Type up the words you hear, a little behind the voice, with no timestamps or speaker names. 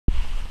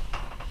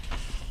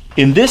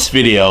In this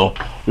video,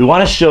 we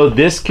want to show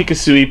this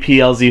Kikusui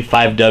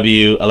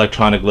PLZ-5W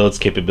electronic loads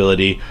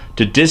capability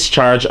to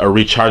discharge a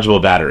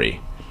rechargeable battery.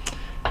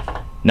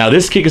 Now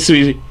this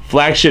Kikusui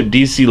flagship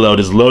DC load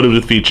is loaded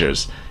with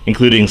features,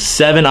 including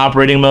 7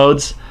 operating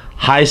modes,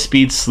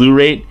 high-speed slew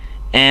rate,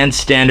 and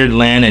standard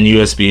LAN and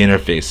USB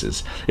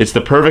interfaces. It's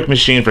the perfect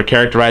machine for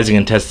characterizing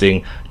and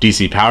testing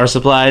DC power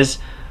supplies,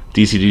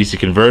 DC-to-DC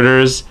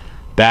converters,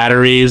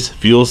 batteries,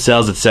 fuel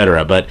cells,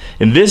 etc. But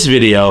in this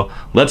video,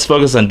 let's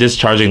focus on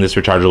discharging this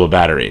rechargeable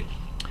battery.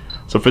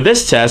 So for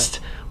this test,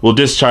 we'll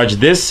discharge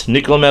this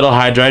nickel metal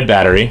hydride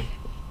battery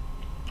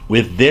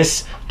with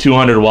this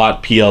 200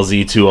 watt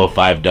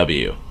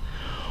PLZ-5W.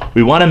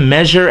 We want to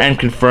measure and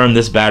confirm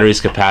this battery's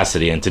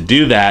capacity, and to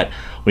do that,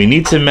 we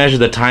need to measure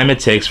the time it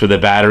takes for the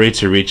battery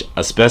to reach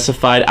a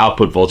specified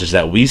output voltage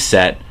that we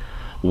set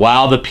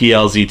while the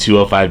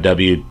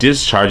PLZ-5W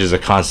discharges a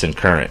constant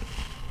current.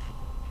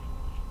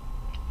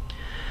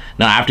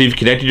 Now after you've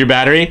connected your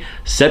battery,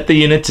 set the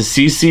unit to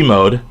CC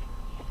mode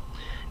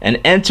and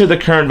enter the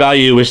current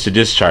value you wish to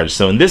discharge.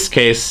 So in this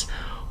case,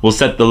 we'll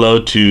set the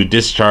load to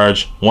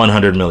discharge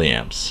 100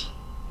 milliamps.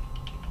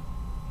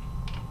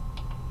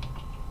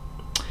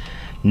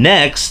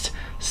 Next,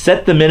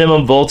 set the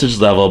minimum voltage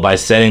level by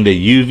setting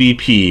the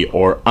UVP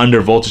or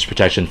under voltage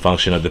protection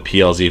function of the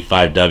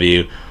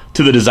PLZ-5W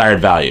to the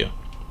desired value.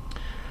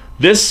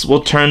 This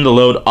will turn the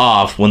load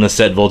off when the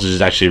set voltage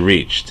is actually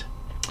reached.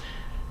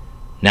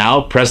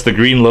 Now press the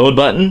green load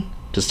button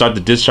to start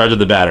the discharge of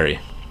the battery.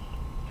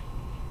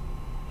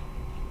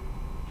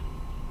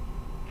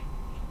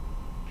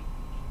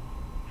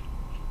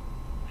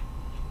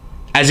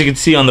 As you can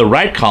see on the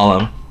right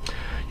column,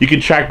 you can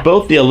track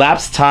both the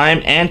elapsed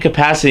time and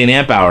capacity in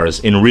amp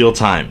hours in real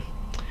time.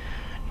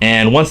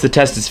 And once the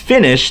test is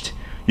finished,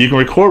 you can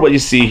record what you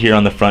see here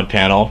on the front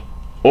panel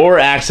or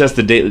access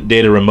the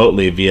data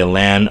remotely via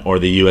LAN or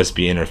the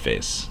USB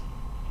interface.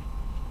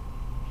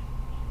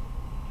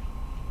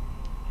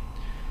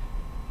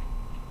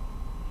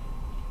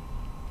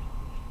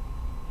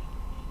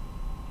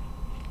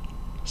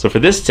 So for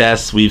this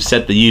test, we've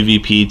set the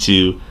UVP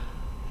to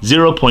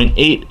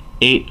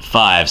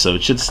 0.885, so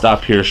it should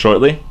stop here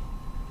shortly.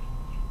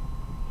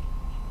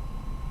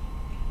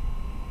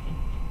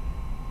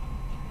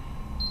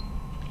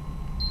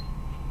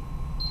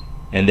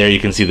 And there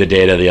you can see the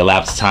data, the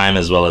elapsed time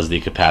as well as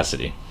the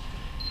capacity.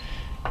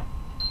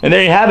 And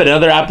there you have it,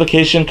 another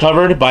application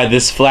covered by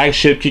this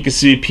flagship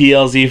Kikusui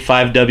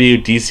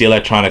PLZ-5W DC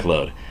electronic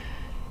load.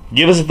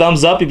 Give us a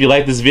thumbs up if you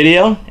like this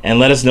video and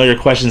let us know your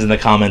questions in the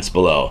comments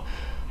below.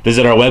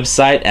 Visit our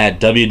website at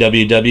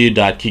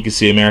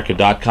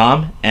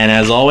www.kikusuyamerica.com, and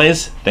as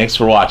always, thanks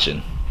for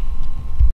watching.